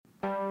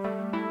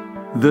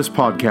This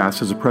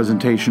podcast is a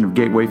presentation of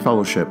Gateway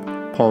Fellowship,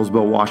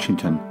 Paulsville,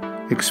 Washington.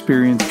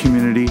 Experience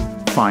community,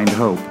 find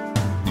hope.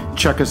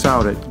 Check us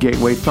out at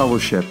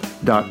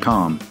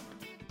gatewayfellowship.com.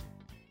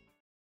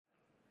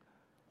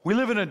 We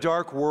live in a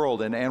dark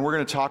world, and we're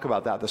going to talk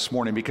about that this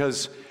morning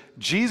because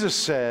Jesus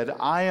said,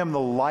 I am the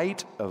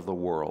light of the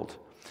world.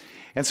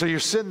 And so you're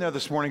sitting there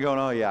this morning going,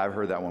 oh yeah, I've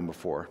heard that one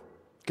before.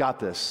 Got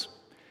this.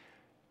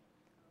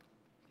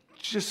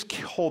 Just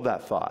hold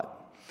that thought,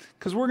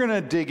 because we're going to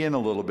dig in a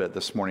little bit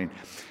this morning.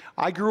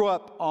 I grew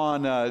up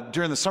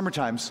during the summer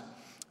times,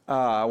 when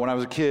I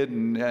was a kid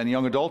and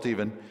young adult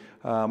even.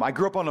 I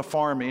grew up on a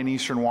farm in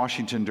eastern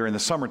Washington during the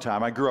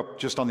summertime. I grew up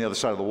just on the other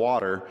side of the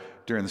water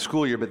during the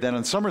school year, but then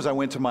in summers I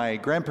went to my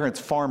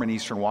grandparents' farm in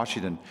eastern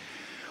Washington.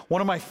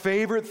 One of my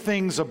favorite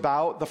things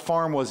about the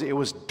farm was it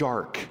was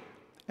dark.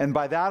 And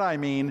by that I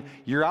mean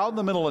you're out in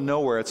the middle of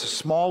nowhere. It's a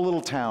small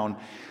little town.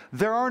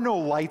 There are no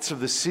lights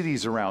of the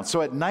cities around.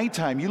 So at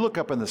nighttime, you look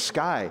up in the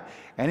sky,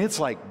 and it's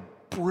like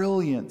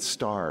brilliant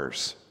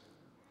stars.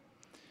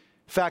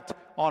 In fact,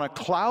 on a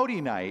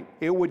cloudy night,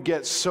 it would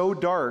get so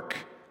dark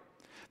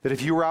that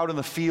if you were out in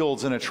the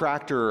fields in a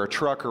tractor or a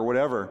truck or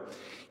whatever,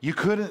 you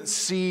couldn't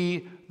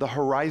see the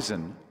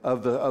horizon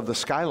of the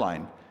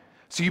skyline.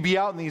 So you'd be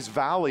out in these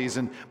valleys,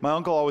 and my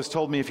uncle always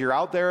told me, if you're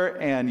out there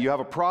and you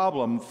have a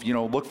problem,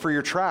 look for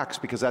your tracks,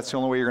 because that's the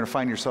only way you're going to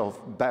find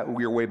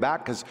your way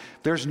back, because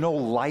there's no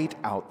light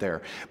out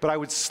there. But I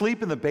would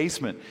sleep in the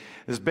basement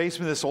of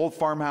this old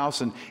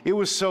farmhouse, and it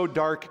was so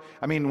dark.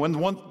 I mean,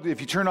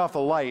 if you turn off the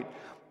light,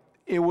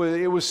 it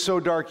was so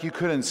dark you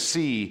couldn't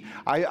see.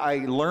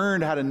 I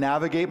learned how to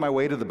navigate my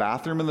way to the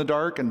bathroom in the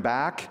dark and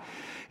back.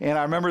 And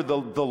I remember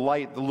the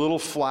light, the little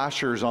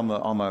flashers on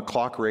the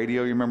clock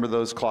radio. You remember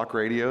those clock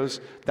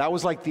radios? That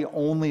was like the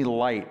only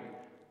light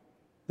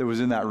that was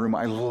in that room.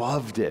 I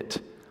loved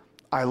it.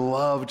 I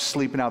loved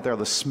sleeping out there.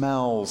 The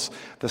smells,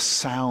 the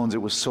sounds.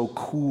 It was so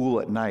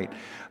cool at night.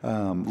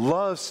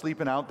 Loved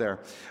sleeping out there.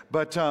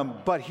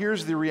 But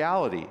here's the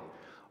reality.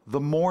 The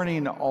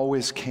morning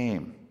always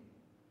came.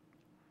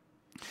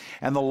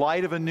 And the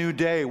light of a new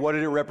day, what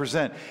did it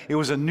represent? It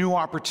was a new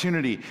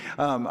opportunity.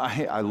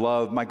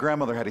 My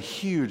grandmother had a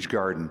huge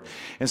garden.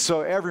 And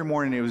so every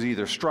morning it was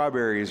either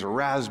strawberries or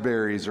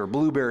raspberries or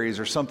blueberries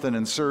or something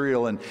in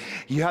cereal. And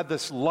you had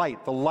this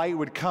light. The light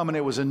would come and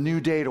it was a new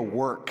day to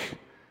work.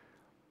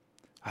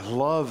 I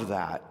love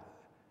that.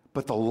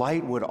 But the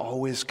light would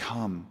always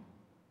come.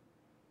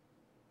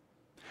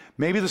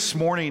 Maybe this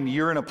morning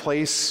you're in a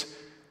place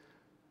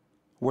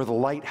where the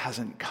light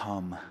hasn't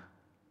come.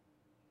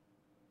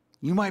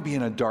 You might be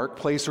in a dark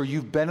place, or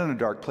you've been in a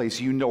dark place,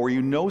 or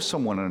you know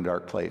someone in a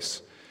dark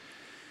place.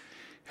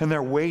 And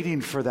they're waiting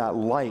for that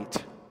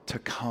light to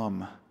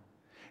come.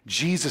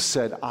 Jesus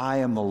said, I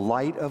am the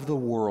light of the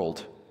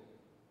world.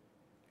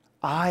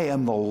 I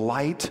am the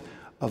light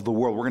of the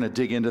world. We're going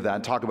to dig into that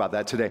and talk about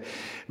that today.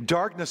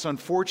 Darkness,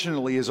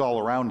 unfortunately, is all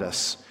around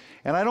us.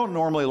 And I don't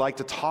normally like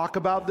to talk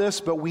about this,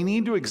 but we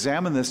need to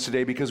examine this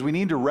today because we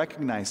need to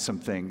recognize some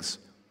things.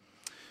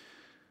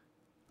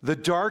 The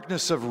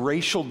darkness of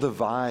racial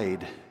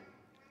divide,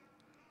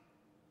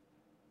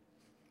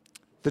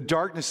 the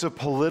darkness of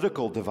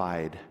political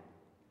divide.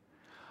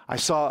 I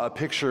saw a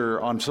picture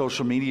on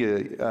social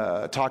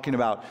media talking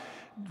about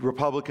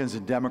Republicans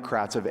and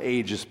Democrats of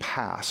ages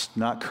past,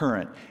 not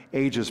current,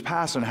 ages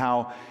past, and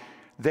how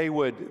they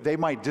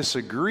might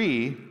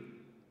disagree,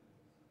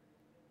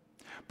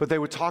 but they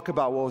would talk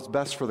about what was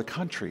best for the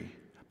country.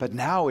 But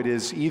now it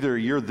is either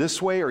you're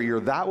this way or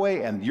you're that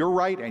way, and you're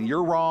right and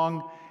you're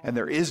wrong, and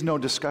there is no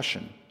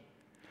discussion.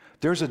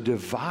 There's a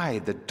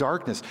divide, the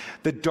darkness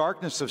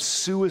of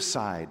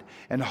suicide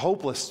and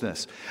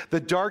hopelessness, the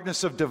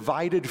darkness of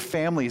divided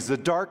families, the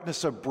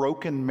darkness of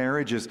broken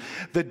marriages,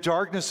 the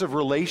darkness of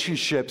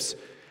relationships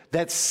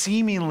that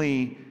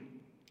seemingly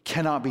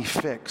cannot be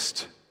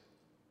fixed.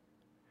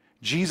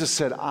 Jesus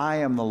said, I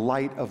am the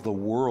light of the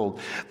world.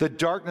 The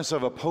darkness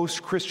of a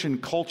post-Christian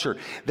culture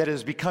that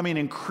is becoming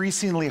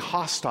increasingly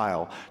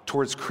hostile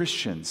towards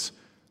Christians.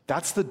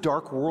 That's the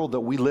dark world that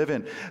we live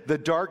in. The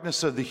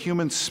darkness of the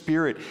human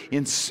spirit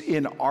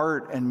in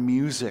art and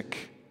music.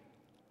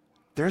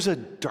 There's a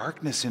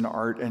darkness in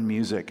art and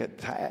music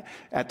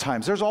at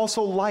times. There's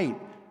also light.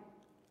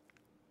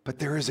 But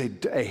there is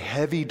a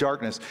heavy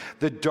darkness.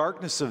 The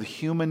darkness of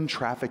human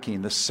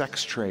trafficking, the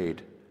sex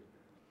trade.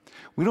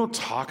 We don't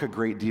talk a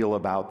great deal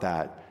about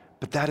that,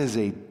 but that is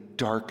a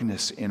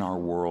darkness in our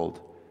world.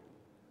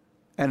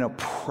 An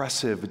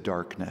oppressive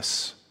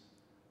darkness.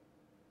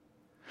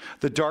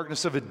 The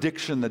darkness of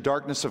addiction, the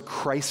darkness of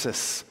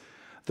crisis,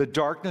 the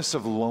darkness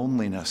of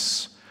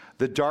loneliness,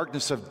 the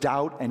darkness of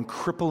doubt and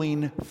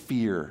crippling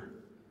fear.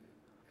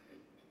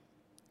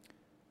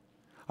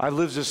 I've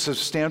lived a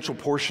substantial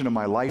portion of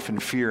my life in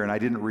fear, and I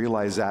didn't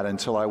realize that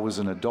until I was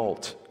an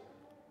adult.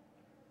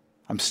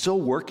 I'm still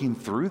working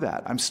through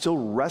that. I'm still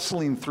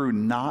wrestling through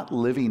not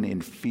living in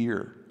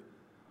fear.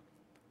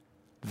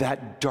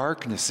 That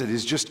darkness, it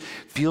is just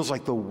feels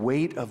like the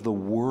weight of the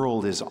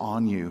world is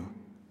on you.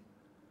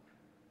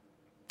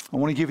 I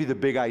want to give you the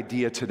big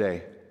idea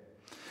today.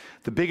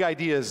 The big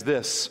idea is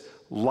this: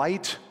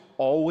 light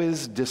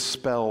always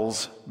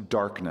dispels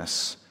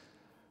darkness,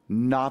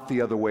 not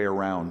the other way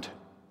around.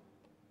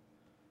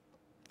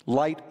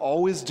 Light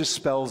always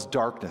dispels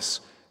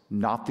darkness,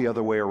 not the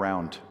other way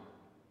around.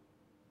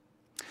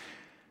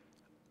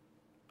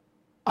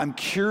 I'm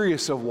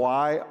curious of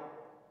why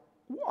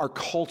our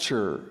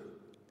culture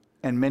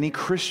and many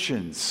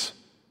Christians,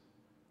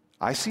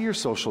 I see your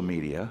social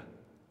media,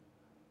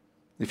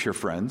 if you're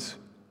friends,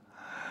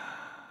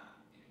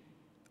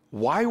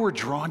 why we're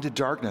drawn to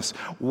darkness.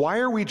 Why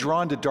are we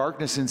drawn to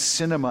darkness in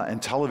cinema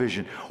and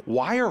television?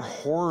 Why are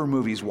horror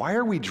movies, why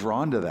are we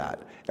drawn to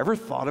that? Ever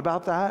thought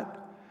about that?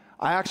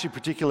 I actually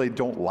particularly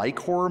don't like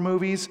horror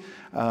movies,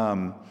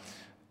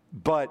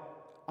 but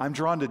I'm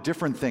drawn to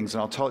different things,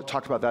 and I'll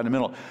talk about that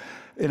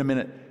in a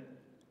minute.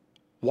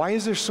 Why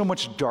is there so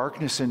much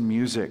darkness in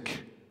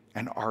music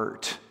and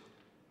art?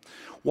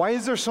 Why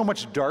is there so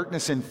much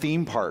darkness in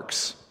theme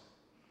parks?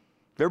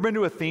 Ever been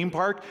to a theme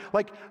park?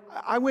 Like,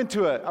 I went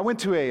to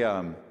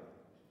a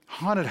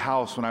haunted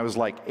house when I was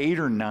like 8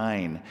 or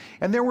 9,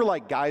 and there were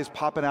like guys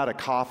popping out of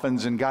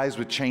coffins and guys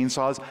with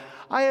chainsaws.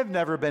 I have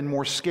never been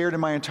more scared in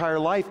my entire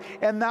life,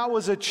 and that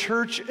was a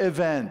church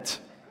event.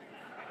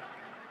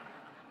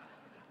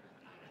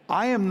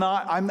 I'm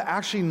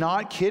actually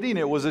not kidding.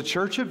 It was a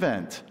church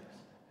event.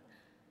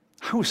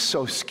 I was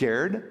so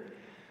scared.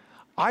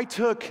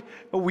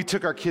 We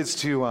took our kids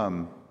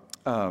to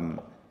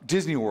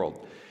Disney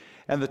World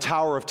and the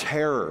Tower of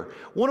Terror.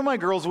 One of my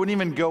girls wouldn't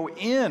even go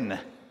in.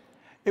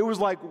 It was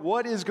like,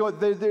 what is going?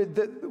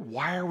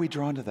 Why are we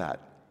drawn to that?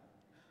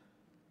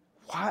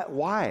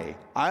 Why?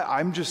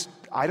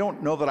 I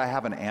don't know that I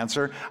have an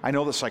answer. I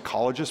know the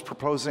psychologists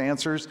propose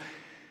answers.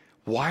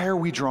 Why are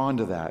we drawn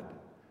to that?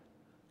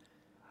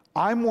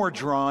 I'm more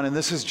drawn, and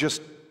this is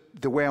just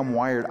the way I'm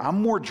wired,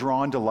 I'm more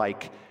drawn to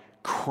like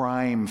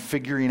crime,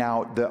 figuring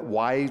out that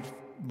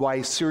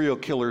why serial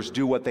killers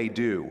do what they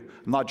do.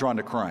 I'm not drawn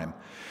to crime.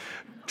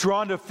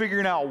 Drawn to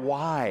figuring out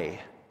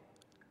why.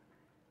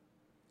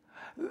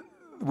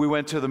 We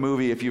went to the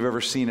movie, if you've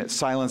ever seen it,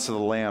 Silence of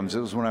the Lambs. It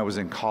was when I was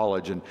in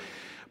college, and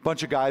a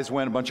bunch of guys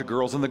went, a bunch of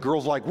girls, and the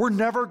girls were like, we're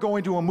never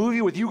going to a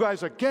movie with you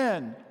guys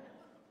again.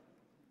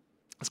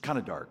 It's kind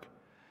of dark.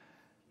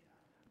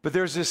 But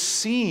there's this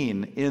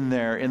scene in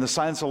there, in the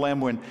Silence of the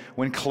Lambs,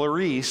 when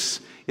Clarice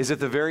is at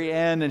the very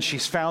end and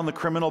she's found the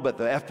criminal, but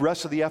the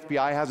rest of the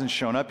FBI hasn't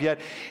shown up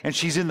yet, and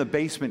she's in the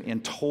basement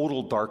in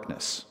total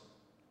darkness.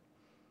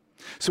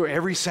 So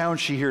every sound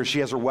she hears,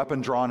 she has her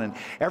weapon drawn, and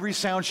every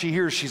sound she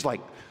hears, she's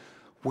like,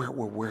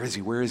 where is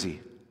he? Where is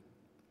he?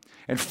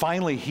 And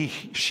finally,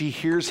 she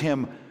hears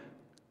him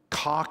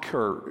cock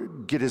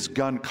his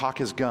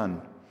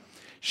gun.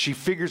 She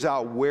figures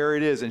out where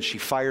it is, and she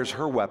fires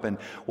her weapon.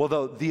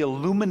 Well, the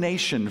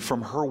illumination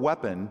from her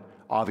weapon,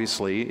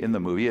 obviously, in the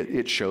movie,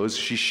 it shows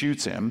she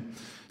shoots him.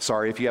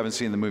 Sorry, if you haven't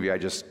seen the movie, I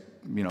just,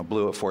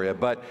 blew it for you.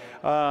 But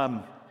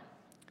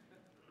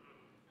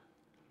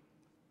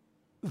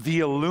the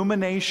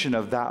illumination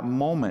of that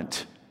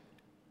moment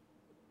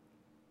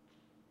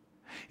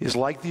is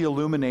like the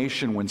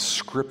illumination when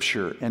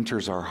Scripture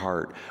enters our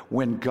heart,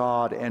 when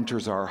God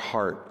enters our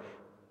heart.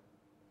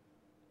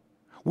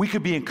 We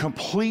could be in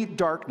complete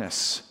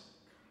darkness,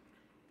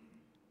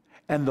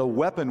 and the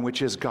weapon,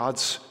 which is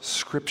God's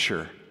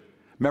Scripture.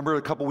 Remember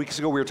a couple weeks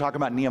ago we were talking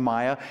about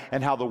Nehemiah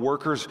and how the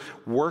workers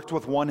worked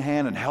with one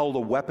hand and held a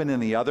weapon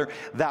in the other?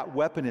 That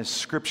weapon is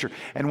Scripture.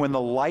 And when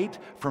the light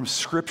from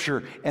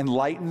Scripture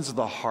enlightens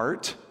the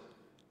heart,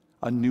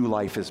 a new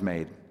life is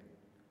made.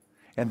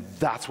 And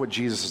that's what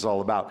Jesus is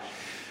all about.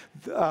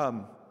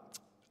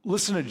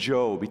 Listen to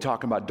Job. He's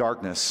talking about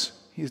darkness.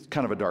 He's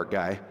kind of a dark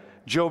guy.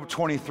 Job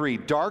 23,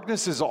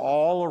 darkness is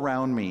all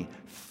around me.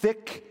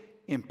 Thick,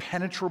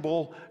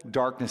 impenetrable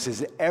darkness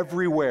is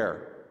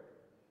everywhere.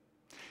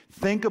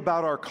 Think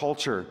about our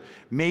culture.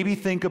 Maybe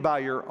think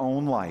about your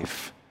own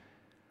life.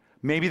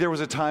 Maybe there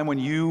was a time when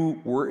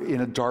you were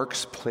in a dark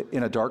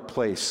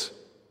place.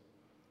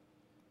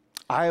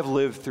 I have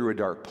lived through a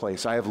dark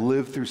place. I have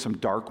lived through some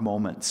dark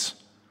moments.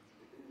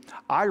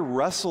 I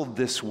wrestled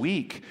this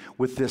week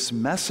with this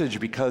message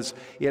because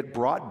it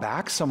brought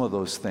back some of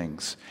those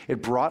things.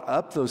 It brought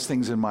up those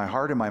things in my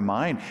heart and my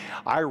mind.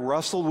 I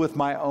wrestled with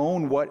my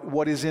own,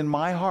 what is in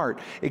my heart,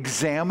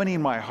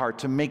 examining my heart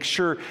to make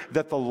sure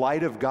that the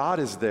light of God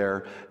is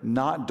there,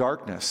 not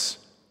darkness.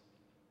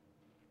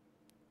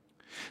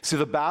 See,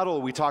 the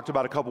battle we talked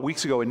about a couple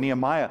weeks ago in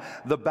Nehemiah,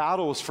 the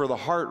battle was for the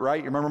heart, right?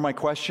 You remember my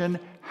question?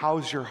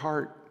 How's your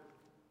heart?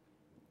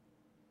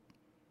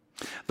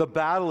 The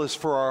battle is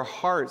for our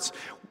hearts,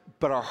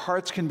 but our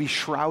hearts can be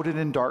shrouded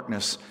in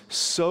darkness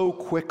so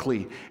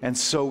quickly and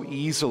so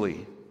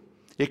easily.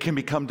 It can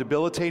become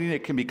debilitating,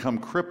 it can become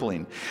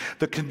crippling.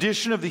 The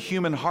condition of the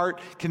human heart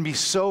can be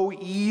so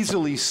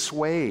easily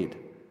swayed.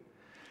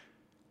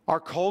 Our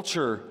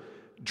culture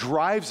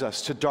drives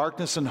us to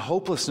darkness and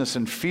hopelessness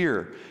and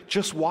fear.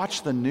 Just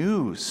watch the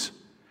news.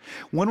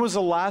 When was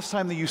the last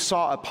time that you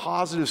saw a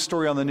positive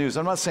story on the news?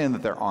 I'm not saying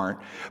that there aren't,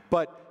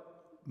 but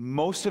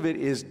most of it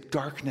is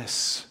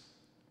darkness.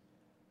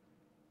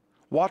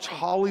 Watch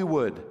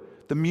Hollywood,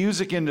 the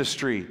music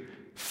industry.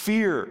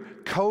 Fear,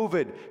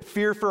 COVID,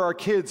 fear for our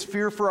kids,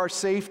 fear for our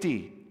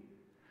safety.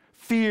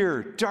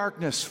 Fear,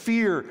 darkness,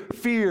 fear,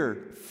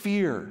 fear,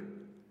 fear.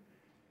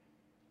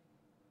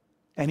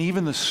 And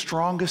even the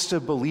strongest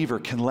of believer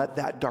can let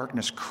that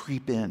darkness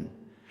creep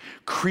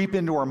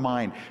into our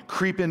mind,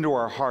 creep into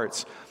our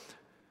hearts.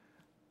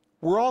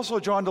 We're also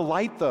drawn to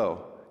light,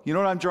 though. You know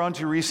what I'm drawn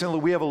to recently?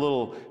 We have a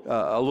little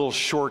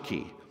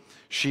Shorkie.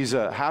 She's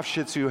a half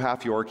Shih Tzu,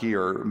 half Yorkie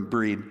or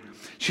breed.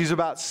 She's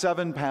about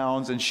 7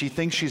 pounds, and she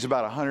thinks she's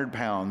about 100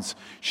 pounds.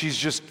 She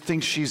just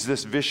thinks she's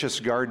this vicious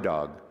guard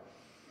dog.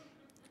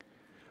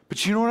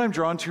 But you know what I'm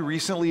drawn to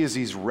recently is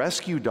these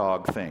rescue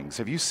dog things.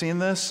 Have you seen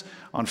this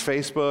on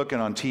Facebook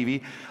and on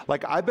TV?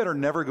 Like, I better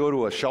never go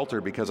to a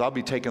shelter because I'll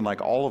be taking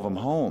like all of them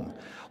home.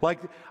 Like,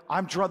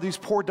 I'm drawn, these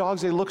poor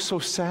dogs, they look so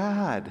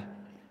sad.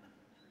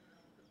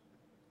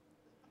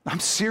 I'm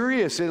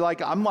serious.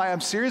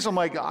 I'm serious.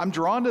 I'm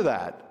drawn to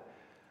that.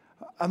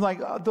 I'm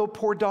like, oh, the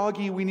poor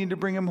doggy, we need to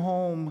bring him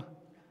home.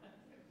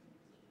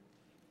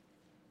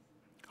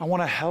 I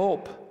want to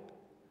help.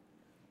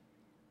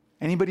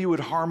 Anybody who would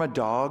harm a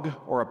dog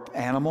or an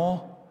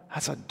animal,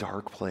 that's a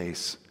dark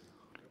place.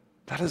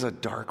 That is a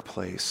dark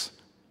place.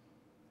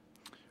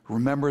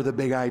 Remember the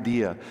big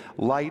idea.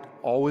 Light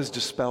always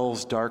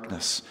dispels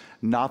darkness,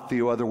 not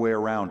the other way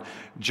around.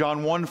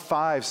 John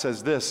 1:5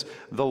 says this,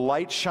 the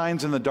light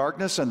shines in the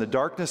darkness and the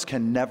darkness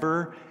can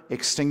never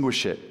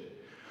extinguish it.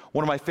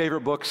 One of my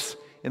favorite books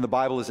in the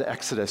Bible is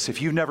Exodus.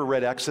 If you've never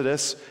read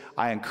Exodus,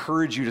 I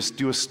encourage you to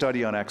do a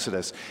study on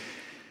Exodus.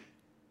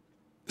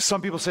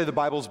 Some people say the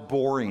Bible's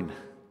boring.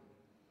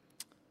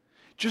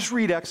 Just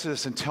read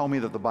Exodus and tell me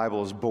that the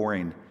Bible is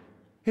boring.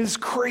 There's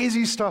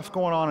crazy stuff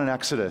going on in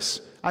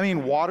Exodus. I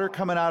mean, water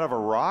coming out of a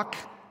rock.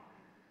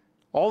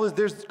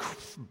 There's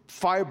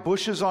fire,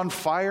 bushes on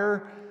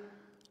fire.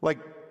 Like,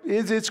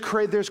 there's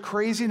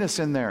craziness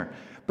in there.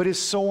 But it's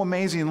so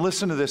amazing.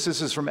 Listen to this.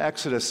 This is from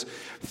Exodus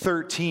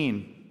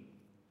 13.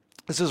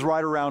 This is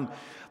right around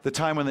the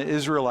time when the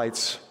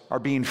Israelites are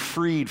being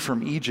freed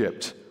from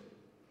Egypt.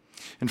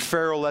 And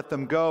Pharaoh let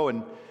them go,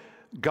 and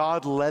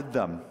God led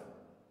them.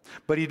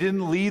 But he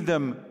didn't lead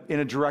them in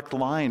a direct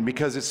line,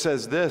 because it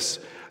says this,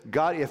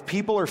 God, if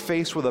people are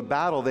faced with a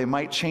battle, they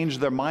might change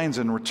their minds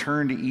and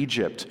return to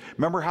Egypt.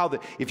 Remember how,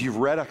 if you've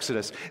read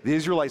Exodus, the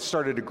Israelites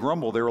started to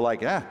grumble. They were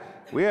like,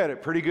 we had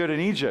it pretty good in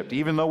Egypt,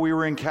 even though we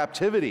were in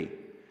captivity.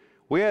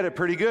 We had it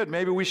pretty good.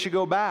 Maybe we should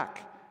go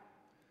back.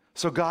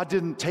 So God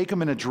didn't take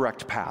them in a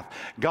direct path.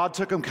 God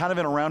took them kind of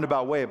in a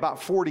roundabout way,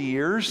 about 40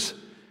 years,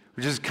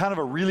 which is kind of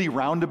a really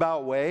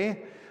roundabout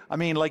way. I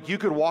mean, like you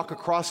could walk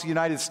across the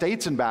United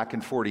States and back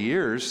in 40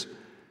 years.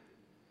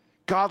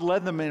 God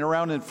led them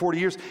around in 40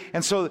 years.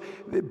 And so,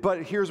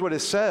 but here's what it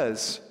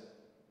says.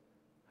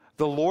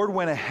 The Lord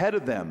went ahead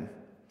of them.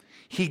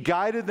 He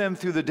guided them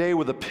through the day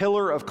with a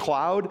pillar of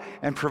cloud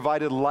and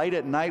provided light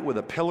at night with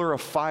a pillar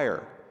of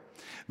fire.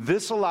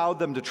 This allowed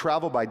them to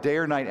travel by day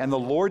or night, and the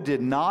Lord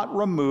did not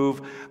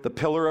remove the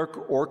pillar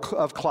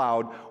of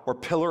cloud or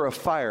pillar of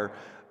fire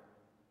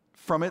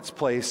from its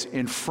place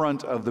in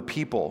front of the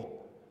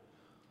people.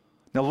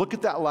 Now look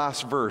at that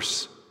last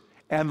verse.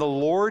 And the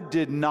Lord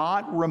did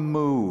not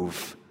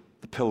remove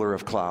the pillar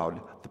of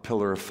cloud, the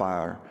pillar of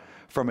fire,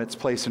 from its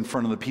place in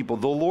front of the people.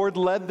 The Lord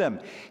led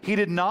them. He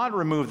did not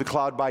remove the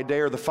cloud by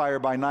day or the fire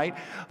by night.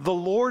 The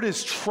Lord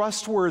is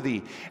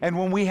trustworthy. And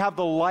when we have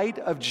the light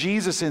of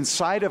Jesus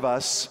inside of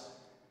us,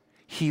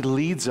 He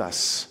leads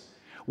us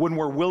when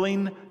we're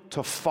willing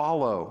to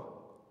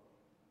follow.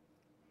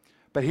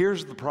 But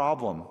here's the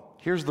problem.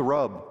 Here's the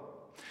rub.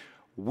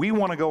 We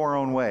want to go our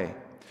own way.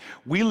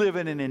 We live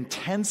in an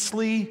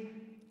intensely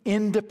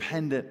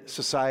independent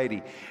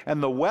society,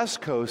 and the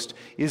West Coast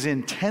is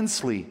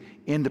intensely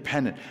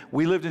independent.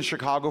 We lived in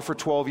Chicago for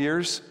 12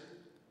 years.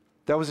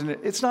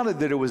 It's not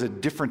that it was a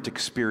different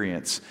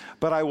experience,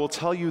 but I will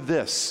tell you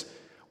this.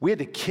 We had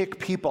to kick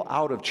people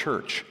out of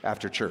church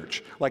after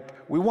church. Like,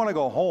 we want to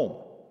go home.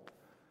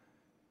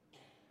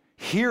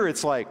 Here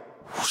it's like,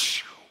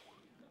 whoosh.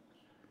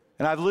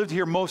 And I've lived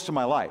here most of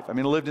my life. I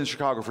mean, I lived in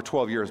Chicago for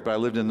 12 years, but I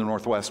lived in the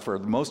Northwest for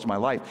most of my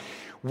life.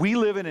 We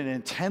live in an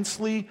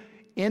intensely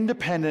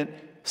independent,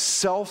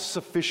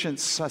 self-sufficient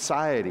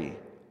society.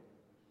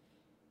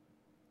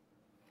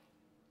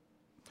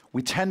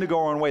 We tend to go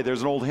our own way.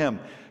 There's an old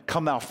hymn,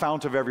 "Come thou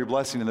fount of every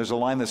blessing," and there's a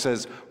line that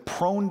says,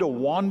 "Prone to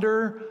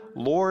wander,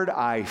 Lord,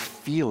 I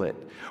feel it."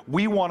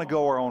 We want to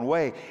go our own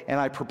way, and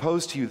I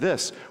propose to you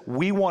this.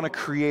 We want to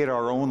create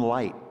our own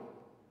light.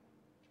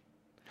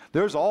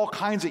 There's all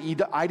kinds of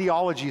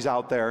ideologies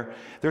out there.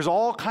 There's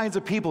all kinds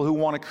of people who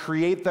want to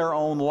create their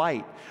own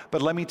light.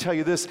 But let me tell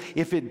you this,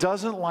 if it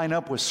doesn't line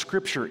up with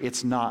Scripture,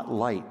 it's not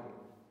light.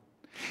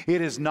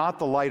 It is not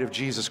the light of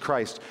Jesus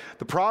Christ.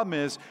 The problem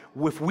is,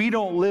 if we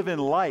don't live in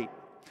light,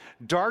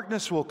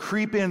 darkness will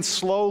creep in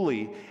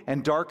slowly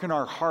and darken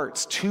our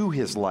hearts to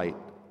His light.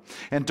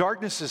 And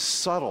darkness is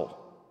subtle.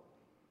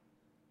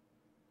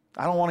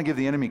 I don't want to give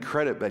the enemy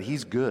credit, but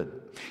he's good.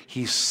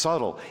 He's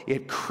subtle.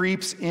 It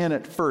creeps in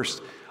at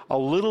first. A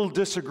little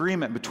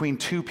disagreement between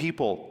two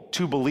people,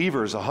 two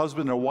believers, a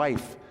husband and a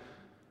wife.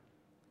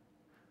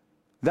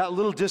 That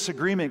little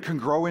disagreement can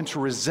grow into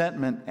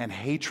resentment and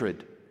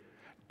hatred.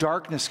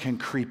 Darkness can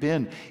creep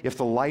in if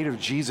the light of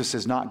Jesus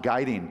is not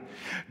guiding.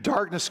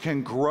 Darkness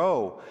can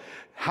grow.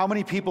 How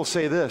many people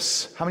say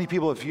this? How many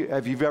people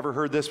have you ever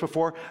heard this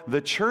before? The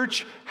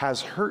church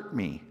has hurt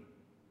me.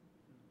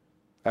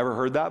 Ever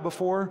heard that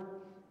before?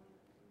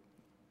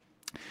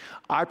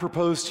 I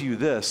propose to you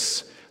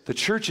this: the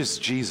church is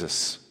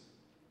Jesus.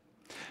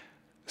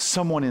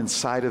 Someone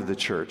inside of the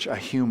church, a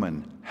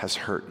human, has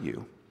hurt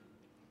you.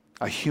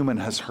 A human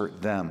has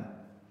hurt them.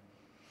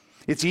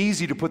 It's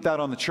easy to put that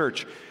on the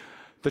church.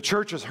 The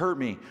church has hurt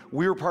me.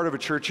 We were part of a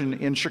church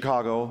in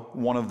Chicago,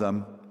 one of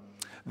them,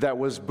 that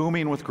was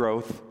booming with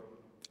growth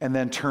and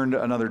then turned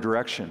another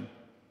direction.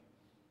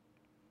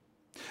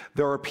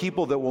 There are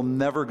people that will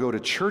never go to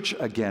church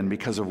again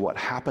because of what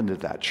happened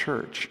at that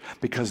church,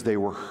 because they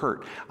were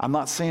hurt. I'm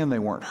not saying they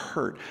weren't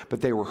hurt,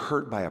 but they were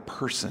hurt by a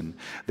person.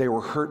 They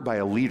were hurt by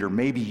a leader.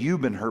 Maybe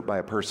you've been hurt by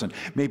a person.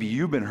 Maybe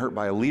you've been hurt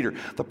by a leader.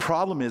 The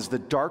problem is the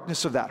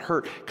darkness of that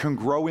hurt can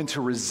grow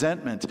into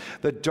resentment.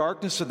 The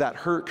darkness of that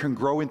hurt can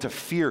grow into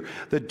fear.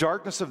 The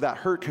darkness of that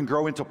hurt can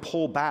grow into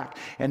pull back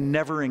and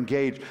never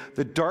engage.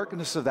 The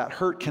darkness of that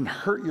hurt can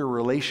hurt your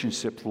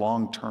relationship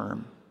long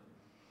term.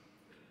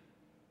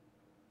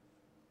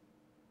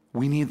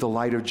 We need the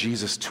light of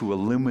Jesus to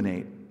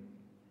illuminate.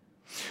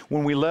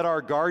 When we let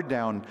our guard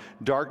down,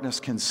 darkness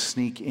can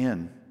sneak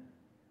in.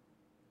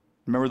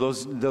 Remember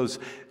those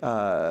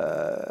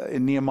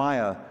in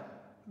Nehemiah,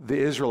 the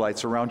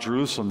Israelites around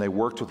Jerusalem, they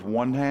worked with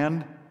one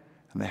hand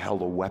and they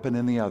held a weapon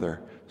in the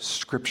other,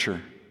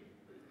 Scripture.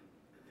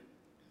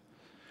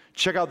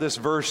 Check out this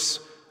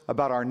verse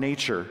about our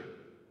nature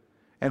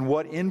and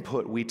what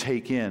input we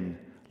take in.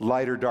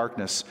 Light or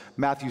darkness.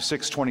 Matthew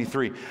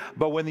 6:23.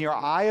 But when your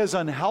eye is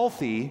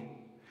unhealthy,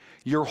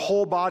 your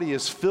whole body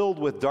is filled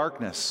with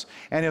darkness.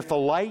 And if the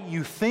light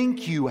you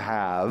think you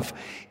have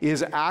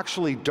is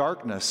actually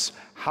darkness,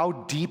 how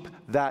deep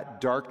that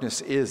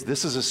darkness is.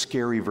 This is a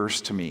scary verse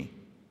to me.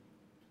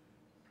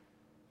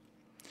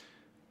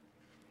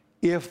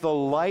 If the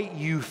light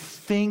you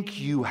think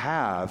you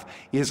have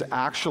is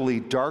actually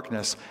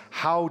darkness,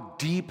 how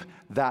deep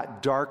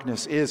that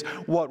darkness is.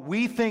 What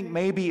we think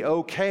may be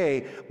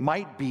okay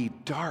might be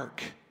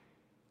dark.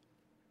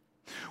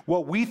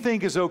 What we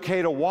think is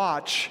okay to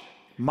watch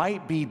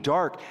might be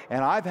dark.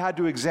 And I've had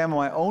to examine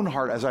my own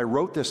heart as I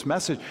wrote this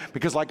message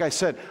because, like I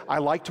said, I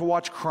like to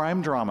watch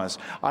crime dramas.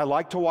 I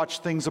like to watch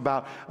things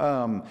about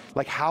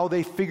like how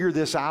they figure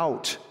this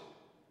out.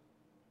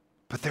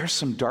 But there's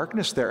some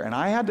darkness there, and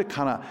I've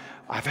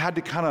had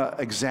to kind of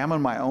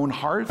examine my own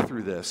heart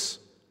through this.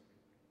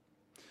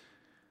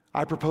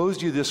 I propose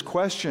to you this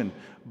question: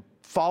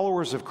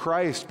 followers of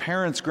Christ,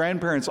 parents,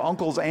 grandparents,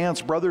 uncles,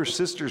 aunts, brothers,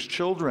 sisters,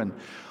 children,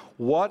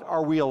 what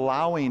are we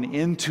allowing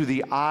into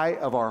the eye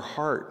of our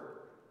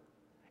heart?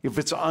 If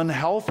it's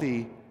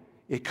unhealthy,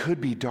 it could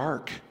be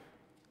dark.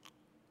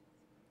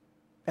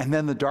 And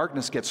then the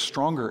darkness gets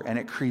stronger, and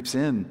it creeps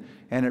in,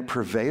 and it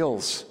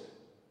prevails.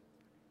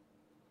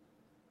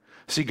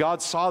 See,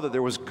 God saw that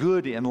there was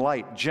good in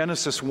light.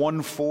 Genesis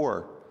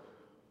 1:4.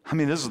 I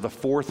mean, this is the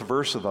 4th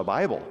verse of the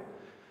Bible.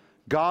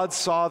 God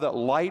saw that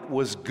light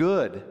was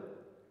good.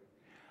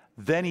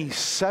 Then he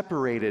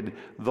separated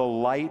the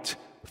light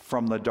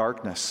from the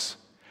darkness.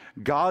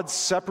 God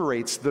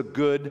separates the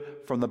good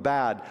from the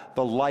bad,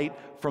 the light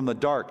from the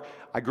dark.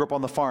 I grew up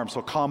on the farm,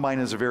 so combine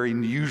is a very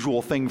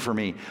unusual thing for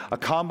me. A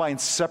combine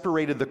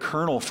separated the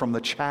kernel from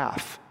the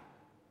chaff.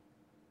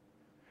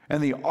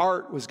 And the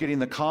art was getting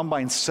the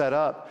combine set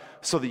up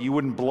so that you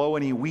wouldn't blow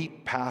any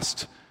wheat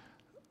past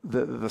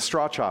the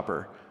straw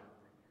chopper.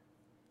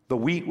 The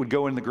wheat would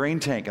go in the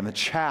grain tank and the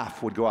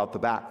chaff would go out the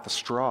back, the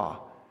straw.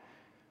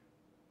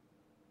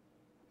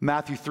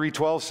 Matthew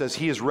 3:12 says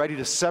he is ready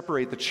to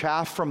separate the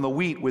chaff from the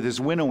wheat with his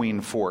winnowing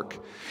fork.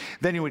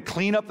 Then he would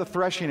clean up the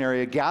threshing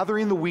area,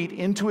 gathering the wheat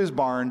into his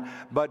barn,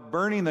 but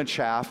burning the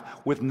chaff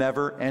with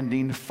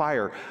never-ending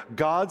fire.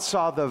 God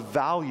saw the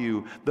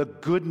value, the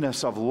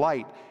goodness of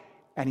light,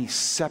 and he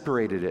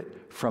separated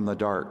it from the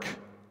dark.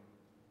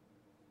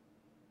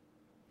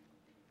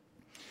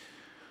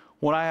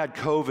 When I had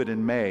COVID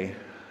in May,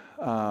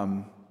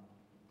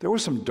 there were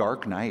some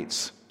dark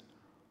nights.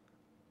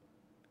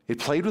 It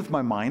played with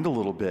my mind a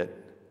little bit.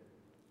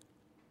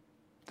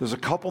 There's a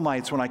couple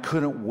nights when I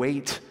couldn't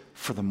wait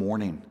for the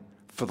morning,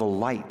 for the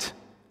light.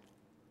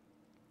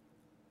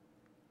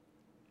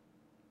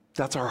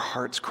 That's our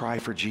heart's cry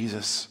for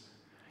Jesus.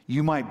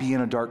 You might be in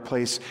a dark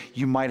place.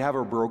 You might have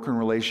a broken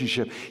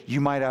relationship.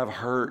 You might have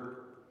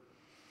hurt.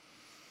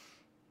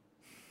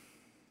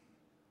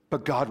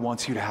 But God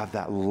wants you to have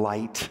that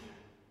light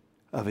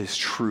of his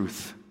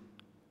truth.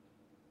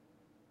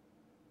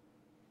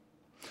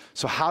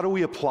 So how do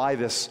we apply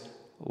this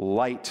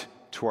light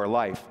to our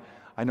life?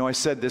 I know I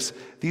said this,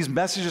 these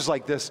messages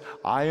like this,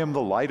 I am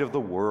the light of the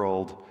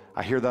world.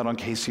 I hear that on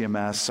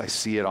KCMS. I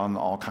see it on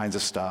all kinds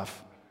of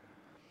stuff.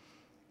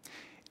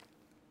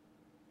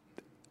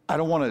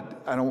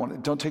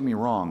 Don't take me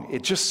wrong.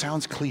 It just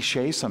sounds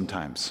cliche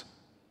sometimes.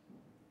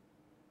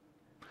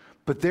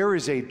 But there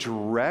is a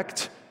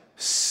direct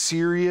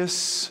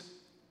serious,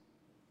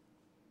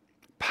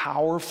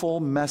 powerful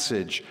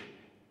message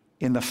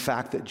in the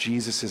fact that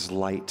Jesus is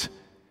light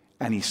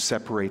and he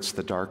separates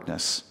the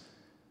darkness.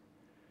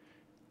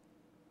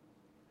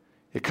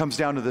 It comes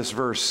down to this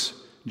verse,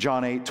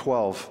 John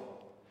 8:12.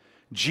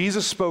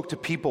 Jesus spoke to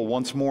people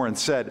once more and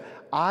said,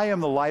 I am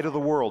the light of the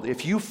world.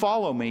 If you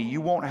follow me,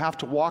 you won't have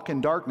to walk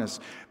in darkness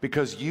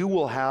because you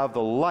will have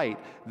the light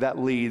that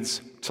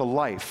leads to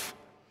life.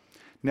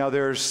 Now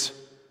there's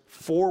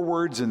 4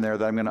 words in there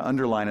that I'm going to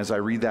underline as I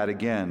read that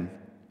again.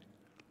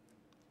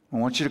 I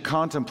want you to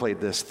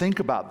contemplate this. Think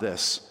about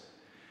this.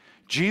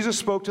 Jesus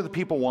spoke to the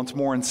people once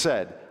more and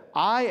said,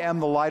 I am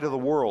the light of the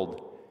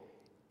world.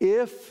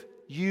 If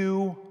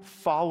you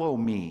follow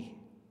me,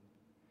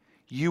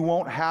 you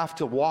won't have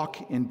to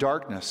walk in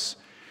darkness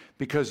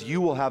because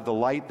you will have the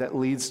light that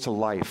leads to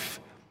life.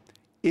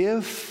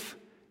 If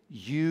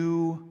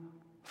you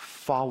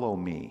follow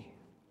me.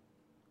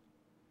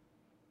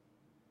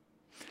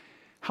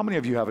 How many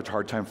of you have a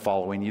hard time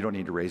following? You don't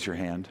need to raise your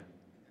hand.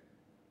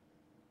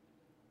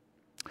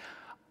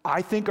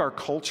 I think our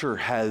culture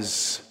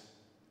has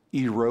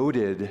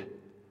eroded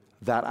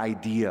that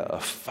idea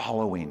of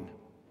following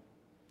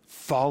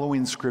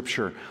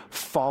Scripture,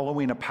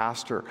 following a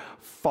pastor,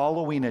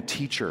 following a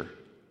teacher,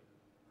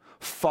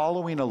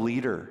 following a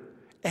leader.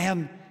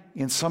 And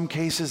in some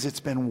cases, it's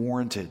been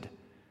warranted.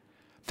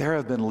 There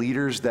have been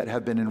leaders that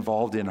have been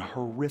involved in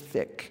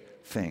horrific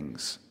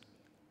things.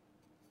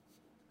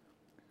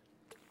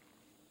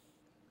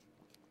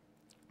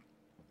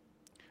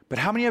 But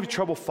how many have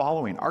trouble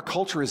following? Our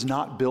culture is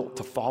not built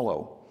to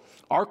follow.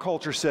 Our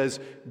culture says,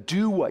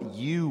 do what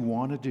you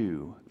want to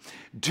do.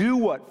 Do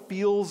what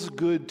feels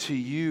good to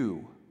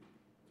you.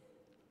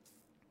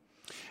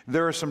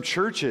 There are some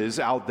churches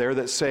out there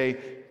that say,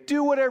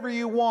 do whatever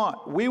you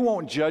want. We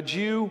won't judge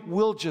you.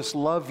 We'll just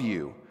love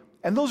you.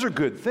 And those are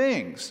good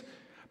things.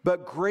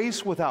 But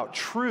grace without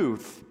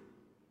truth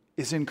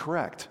is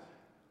incorrect.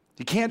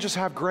 You can't just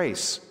have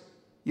grace.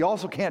 You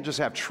also can't just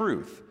have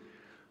truth.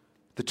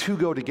 The two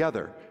go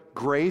together.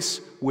 Grace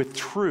with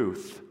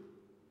truth.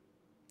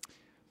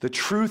 The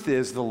truth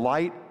is the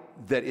light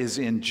that is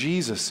in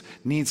Jesus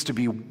needs to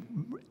be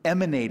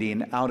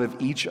emanating out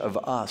of each of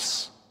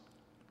us.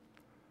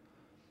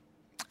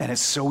 And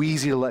it's so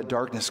easy to let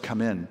darkness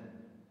come in.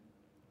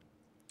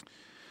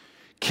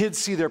 Kids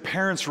see their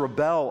parents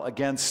rebel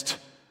against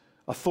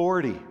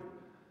authority.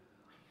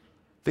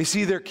 They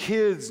see their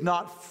kids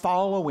not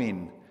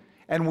following,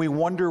 and we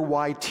wonder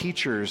why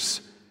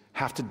teachers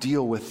have to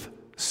deal with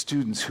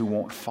students who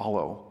won't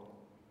follow.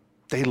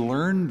 They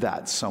learned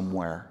that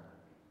somewhere.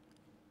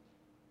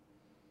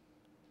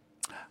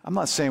 I'm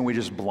not saying we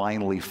just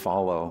blindly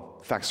follow.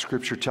 In fact,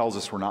 Scripture tells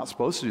us we're not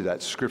supposed to do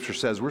that. Scripture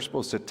says we're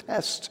supposed to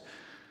test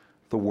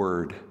the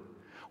Word.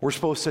 We're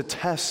supposed to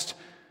test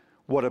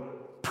what a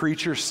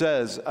preacher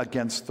says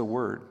against the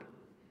Word.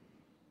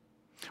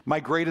 My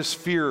greatest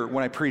fear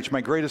when I preach, my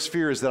greatest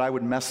fear is that I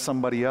would mess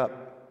somebody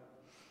up.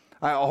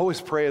 I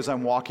always pray as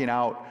I'm walking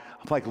out,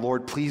 I'm like,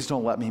 Lord, please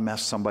don't let me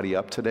mess somebody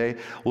up today.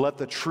 Let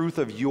the truth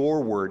of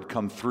your word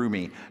come through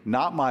me.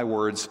 Not my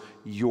words,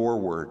 your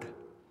word.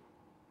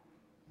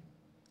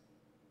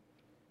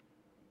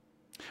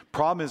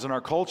 Problem is, in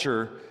our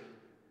culture,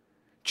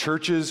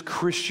 churches,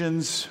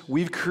 Christians,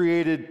 we've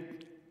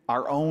created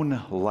our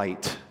own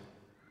light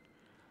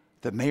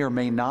that may or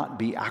may not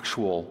be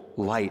actual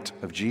light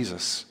of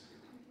Jesus.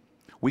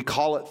 We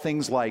call it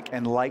things like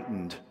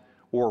enlightened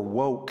or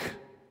woke.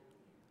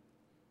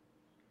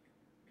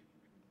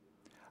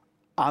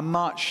 I'm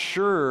not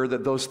sure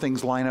that those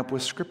things line up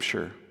with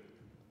Scripture.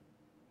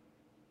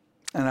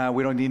 And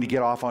we don't need to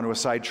get off onto a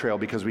side trail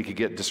because we could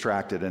get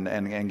distracted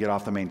and get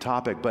off the main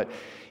topic. But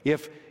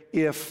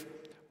if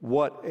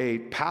what a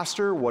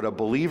pastor, what a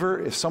believer,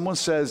 if someone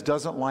says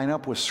doesn't line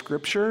up with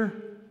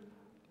Scripture,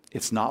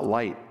 it's not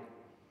light.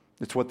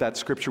 It's what that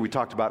Scripture we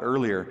talked about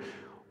earlier.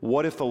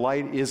 What if the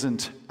light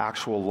isn't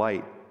actual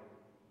light?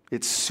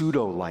 It's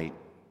pseudo-light.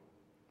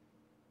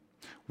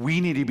 We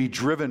need to be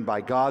driven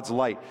by God's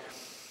light.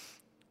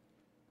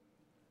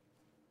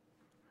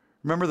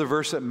 Remember the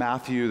verse at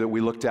Matthew that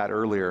we looked at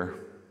earlier?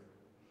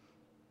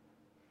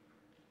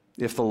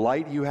 If the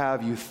light you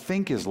have, you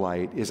think is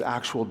light, is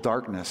actual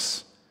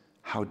darkness,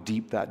 how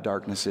deep that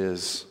darkness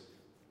is.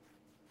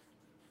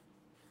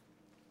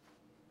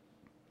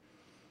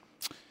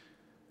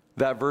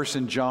 That verse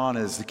in John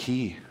is the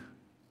key.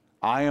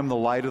 I am the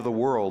light of the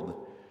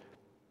world.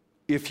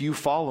 If you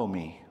follow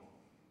me,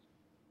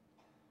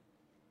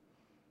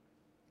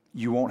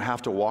 you won't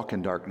have to walk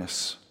in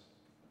darkness.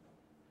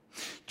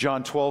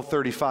 John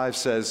 12:35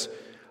 says,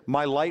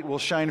 my light will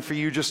shine for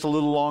you just a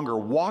little longer.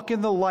 Walk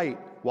in the light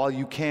while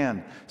you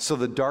can, so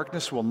the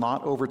darkness will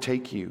not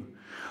overtake you.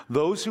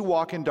 Those who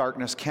walk in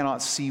darkness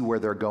cannot see where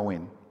they're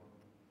going.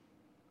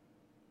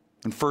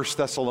 In 1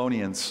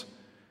 Thessalonians,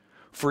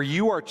 for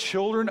you are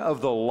children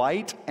of the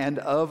light and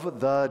of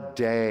the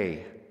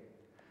day.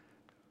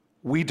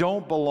 We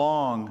don't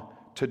belong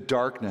to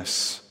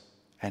darkness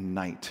and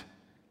night.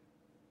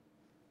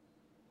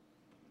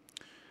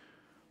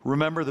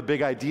 Remember the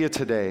big idea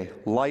today.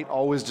 Light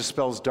always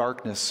dispels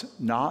darkness,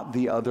 not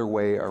the other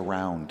way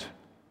around.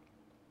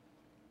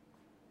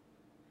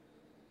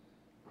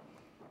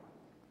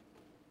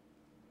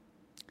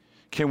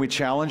 Can we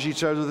challenge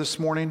each other this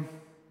morning?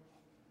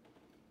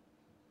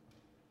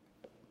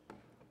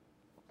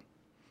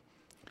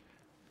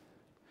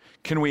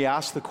 Can we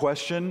ask the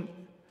question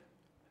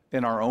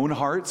in our own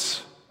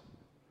hearts,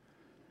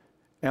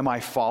 am I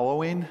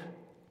following?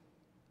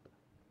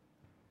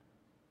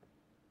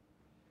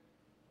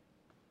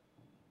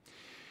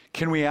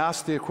 Can we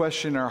ask the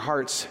question in our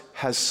hearts,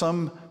 has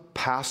some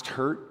past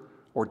hurt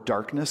or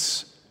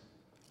darkness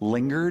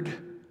lingered,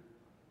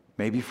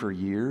 maybe for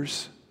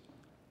years?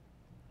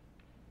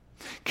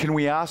 Can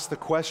we ask the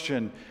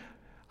question,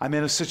 I'm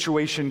in a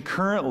situation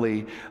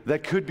currently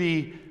that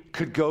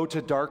could go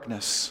to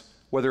darkness,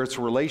 whether it's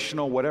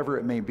relational, whatever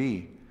it may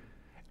be.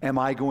 Am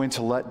I going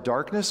to let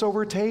darkness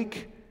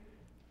overtake?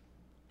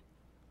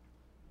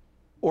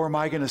 Or am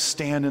I going to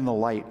stand in the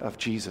light of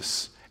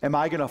Jesus? Am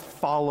I going to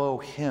follow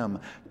him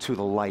to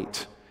the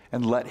light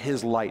and let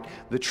his light,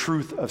 the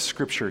truth of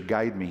Scripture,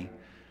 guide me?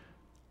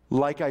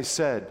 Like I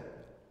said,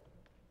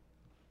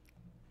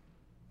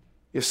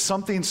 if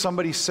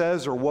somebody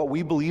says or what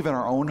we believe in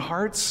our own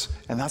hearts,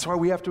 and that's why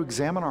we have to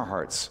examine our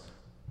hearts,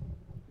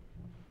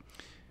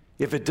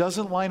 if it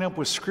doesn't line up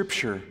with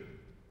Scripture,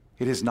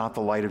 it is not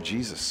the light of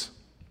Jesus.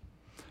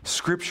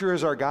 Scripture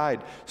is our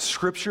guide.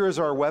 Scripture is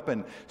our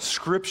weapon.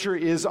 Scripture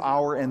is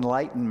our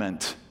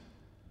enlightenment.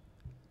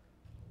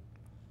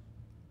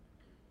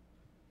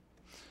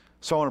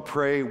 So I want to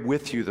pray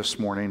with you this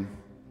morning.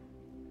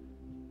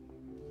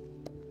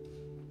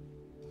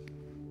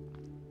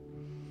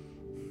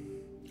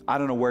 I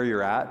don't know where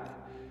you're at,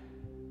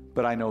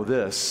 but I know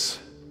this.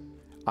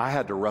 I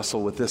had to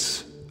wrestle with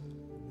this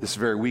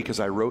very week as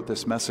I wrote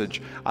this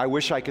message. I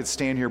wish I could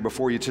stand here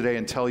before you today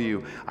and tell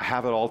you I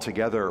have it all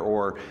together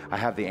or I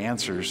have the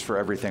answers for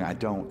everything. I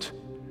don't.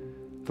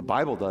 The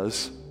Bible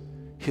does.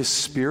 His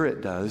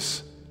Spirit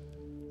does.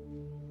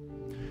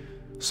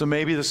 So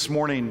maybe this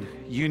morning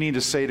you need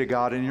to say to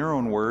God in your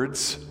own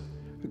words,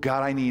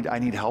 God, I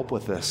need help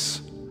with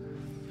this.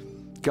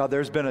 God,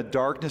 there's been a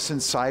darkness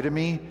inside of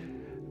me.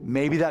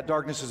 Maybe that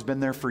darkness has been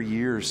there for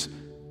years.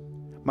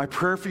 My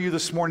prayer for you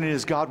this morning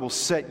is God will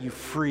set you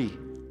free.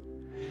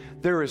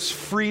 There is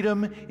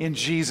freedom in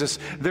Jesus.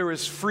 There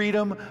is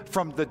freedom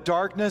from the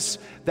darkness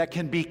that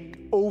can be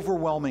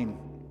overwhelming.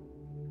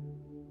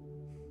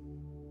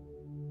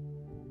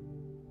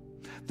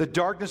 The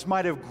darkness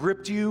might have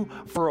gripped you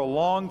for a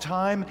long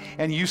time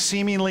and you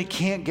seemingly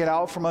can't get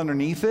out from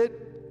underneath it.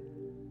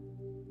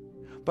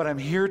 But I'm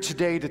here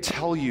today to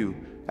tell you,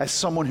 as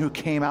someone who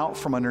came out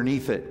from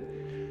underneath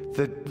it,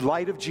 the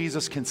light of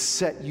Jesus can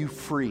set you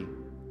free.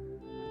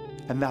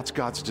 And that's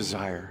God's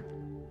desire.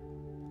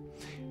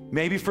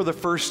 Maybe for the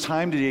first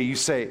time today you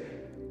say,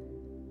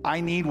 I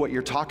need what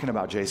you're talking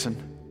about, Jason.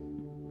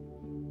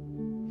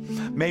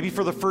 Maybe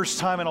for the first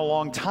time in a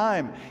long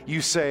time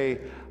you say,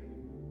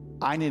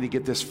 I need to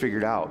get this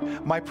figured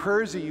out. My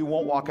prayer is that you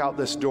won't walk out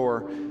this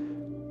door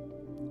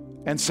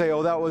and say,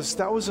 oh, that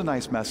was a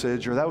nice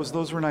message, or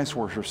those were nice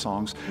worship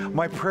songs.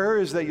 My prayer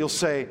is that you'll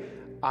say,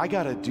 I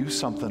got to do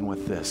something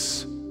with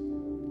this.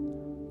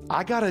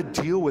 I got to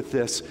deal with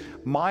this.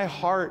 My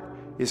heart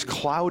is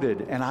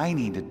clouded and I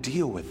need to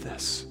deal with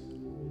this.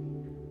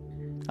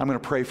 I'm going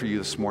to pray for you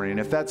this morning. And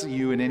if that's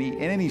you in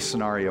any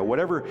scenario,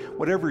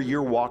 whatever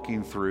you're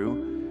walking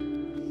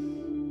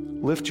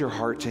through, lift your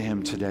heart to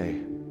him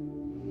today.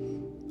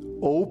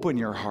 Open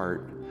your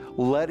heart.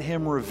 Let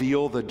him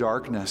reveal the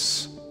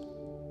darkness.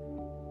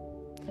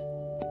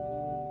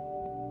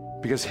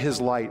 Because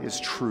his light is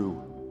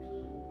true.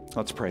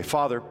 Let's pray.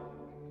 Father,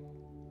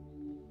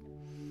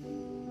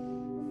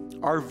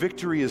 our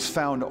victory is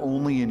found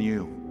only in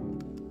you.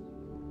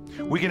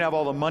 We can have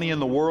all the money in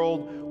the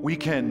world. We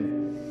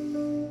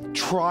can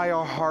try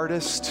our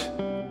hardest.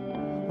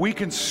 We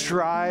can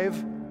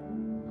strive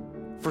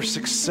for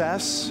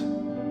success.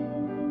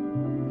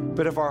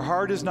 But if our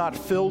heart is not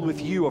filled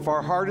with you, if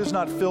our heart is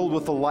not filled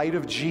with the light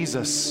of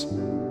Jesus,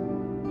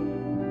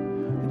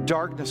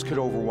 darkness could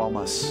overwhelm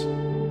us.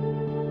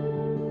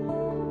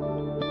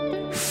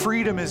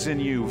 Freedom is in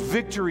you.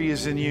 Victory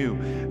is in you.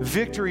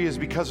 Victory is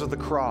because of the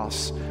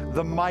cross,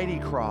 the mighty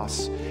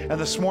cross. And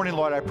this morning,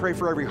 Lord, I pray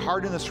for every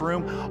heart in this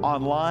room,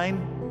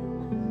 online.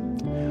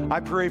 I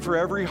pray for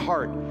every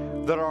heart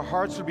that our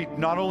hearts would be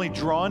not only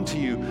drawn to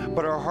you,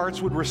 but our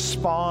hearts would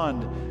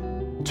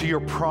respond to your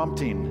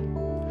prompting.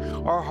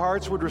 Our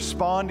hearts would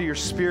respond to your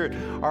Spirit.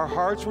 Our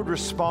hearts would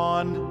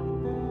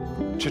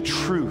respond to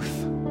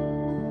truth.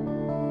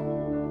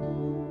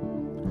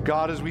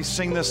 God, as we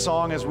sing this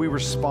song, as we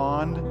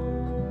respond,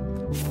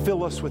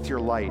 fill us with your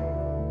light.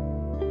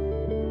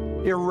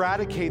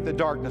 Eradicate the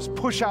darkness.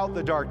 Push out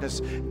the darkness.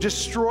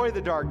 Destroy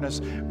the darkness.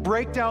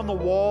 Break down the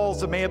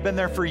walls that may have been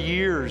there for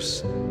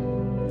years.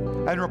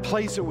 And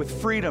replace it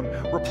with freedom.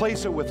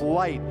 Replace it with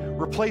light.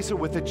 Replace it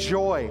with the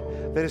joy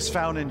that is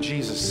found in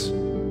Jesus.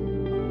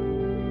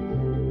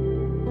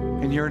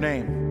 In your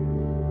name,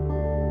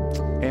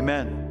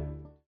 amen.